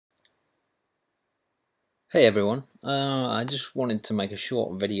Hey everyone, I just wanted to make a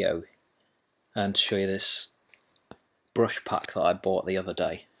short video and show you this brush pack that I bought the other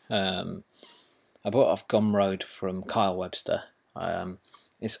day. I bought it off Gumroad from Kyle Webster.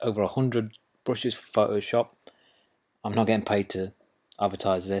 It's over 100 brushes for Photoshop. I'm not getting paid to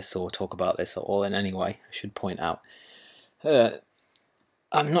advertise this or talk about this at all in any way, I should point out.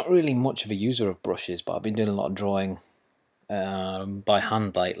 I'm not really much of a user of brushes, but I've been doing a lot of drawing by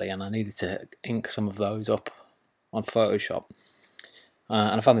hand lately, and I needed to ink some of those up on Photoshop.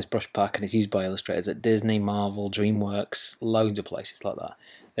 And I found this brush pack, and it's used by illustrators at Disney, Marvel, DreamWorks, loads of places like that.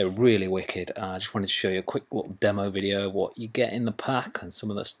 They're really wicked. I just wanted to show you a quick little demo video of what you get in the pack and some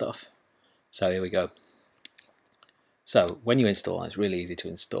of the stuff. So here we go. So when you install, and it's really easy to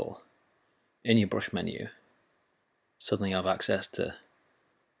install, in your brush menu, suddenly you have access to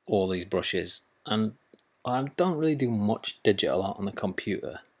all these brushes. And I don't really do much digital art on the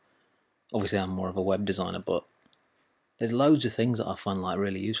computer. Obviously I'm more of a web designer, but there's loads of things that I find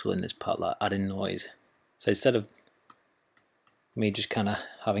really useful in this part, like adding noise. So instead of me just kind of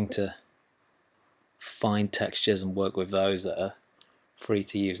having to find textures and work with those that are free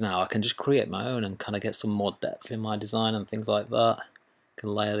to use now, I can just create my own and kind of get some more depth in my design and things like that. I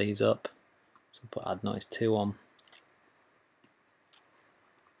can layer these up. So put add noise 2 on.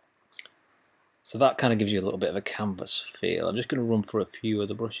 So that kind of gives you a little bit of a canvas feel. I'm just going to run through a few of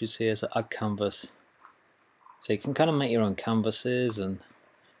the brushes here. So add canvas. So you can kind of make your own canvases, and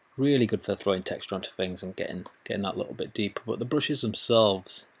really good for throwing texture onto things and getting that little bit deeper. But the brushes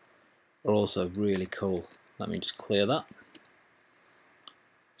themselves are also really cool. Let me just clear that.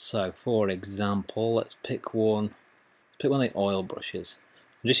 So for example, let's pick one. Pick one of the oil brushes.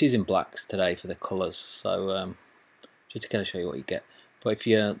 I'm just using blacks today for the colours, so just to kind of show you what you get. But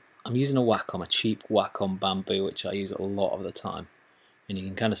if I'm using a Wacom, a cheap Wacom bamboo, which I use a lot of the time, and you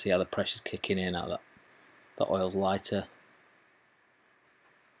can kind of see how the pressure's kicking in, how the oil's lighter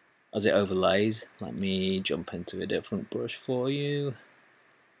as it overlays. Let me jump into a different brush for you.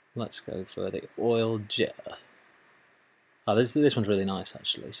 Let's go for the oil jet. Oh, this one's really nice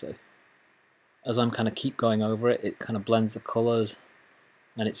actually. So as I'm kind of keep going over it, it kind of blends the colours,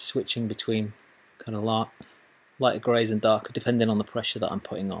 and it's switching between kind of lighter greys and darker depending on the pressure that I'm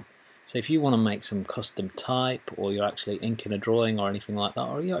putting on. So if you want to make some custom type, or you're actually inking a drawing or anything like that,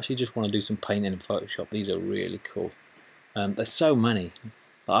 or you actually just want to do some painting in Photoshop, these are really cool. There's so many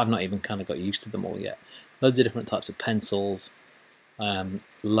that I've not even kind of got used to them all yet. Loads of different types of pencils,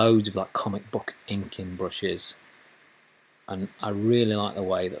 loads of like comic book inking brushes, and I really like the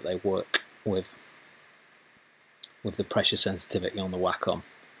way that they work with the pressure sensitivity on the Wacom.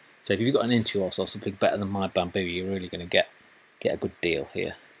 So if you've got an Intuos or something better than my bamboo, you're really going to get a good deal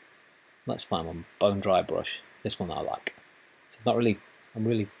here. Let's find one bone dry brush. This one that I like. So I'm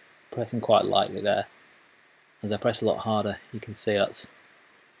really pressing quite lightly there. As I press a lot harder, you can see that's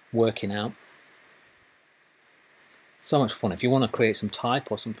working out. So much fun. If you want to create some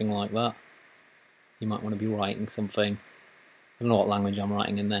type or something like that, you might want to be writing something. I don't know what language I'm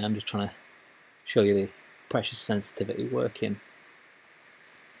writing in there. I'm just trying to show you the pressure sensitivity working.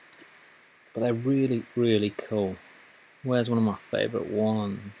 But they're really, really cool. Where's one of my favourite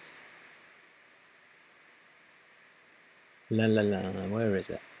ones? Where is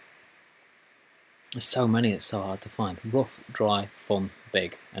it? There's so many, it's so hard to find. Rough, dry, fun,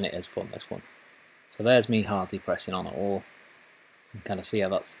 big, and it is fun, this one. So there's me hardly pressing on it all. You can kind of see how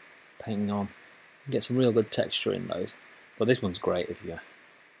that's painting on. You can get some real good texture in those. But this one's great if you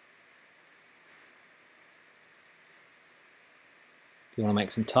want to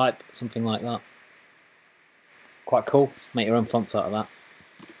make some type, something like that. Quite cool. Make your own fonts out of that.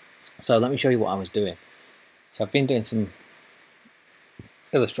 So let me show you what I was doing. So I've been doing some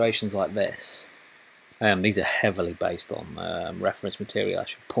illustrations like this. These are heavily based on reference material, I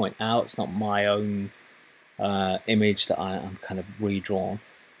should point out. It's not my own image that I'm kind of redrawn.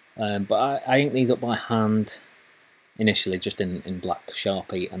 But I inked these up by hand initially, just in black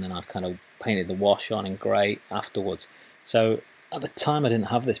Sharpie, and then I've kind of painted the wash on in grey afterwards. So at the time I didn't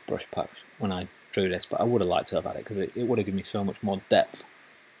have this brush pack when I drew this, but I would have liked to have had it because it would have given me so much more depth.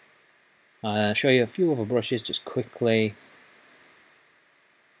 I'll show you a few other brushes just quickly.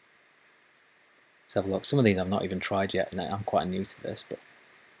 Let's have a look. Some of these I've not even tried yet, and I'm quite new to this, but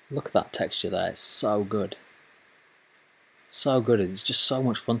look at that texture there. It's so good. So good. It's just so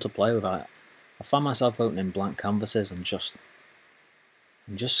much fun to play with. I find myself opening blank canvases and just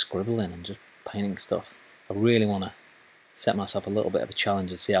scribbling and just painting stuff. I really want to set myself a little bit of a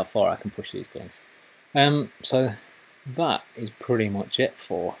challenge and see how far I can push these things. So that is pretty much it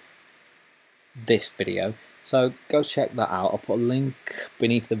for this video. So go check that out. I'll put a link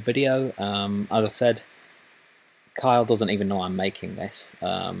beneath the video. As I said, Kyle doesn't even know I'm making this,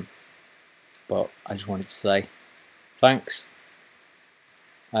 but I just wanted to say thanks,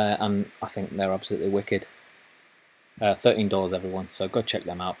 and I think they're absolutely wicked. $13 everyone, so go check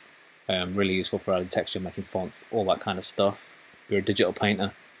them out. Really useful for adding texture, making fonts, all that kind of stuff. If you're a digital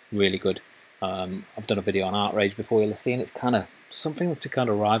painter, really good. I've done a video on Art Rage before, you'll have seen. It's kind of something to kind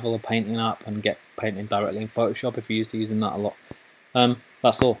of rival a painting app and get painting directly in Photoshop if you're used to using that a lot.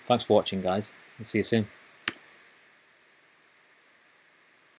 That's all. Thanks for watching, guys, and see you soon.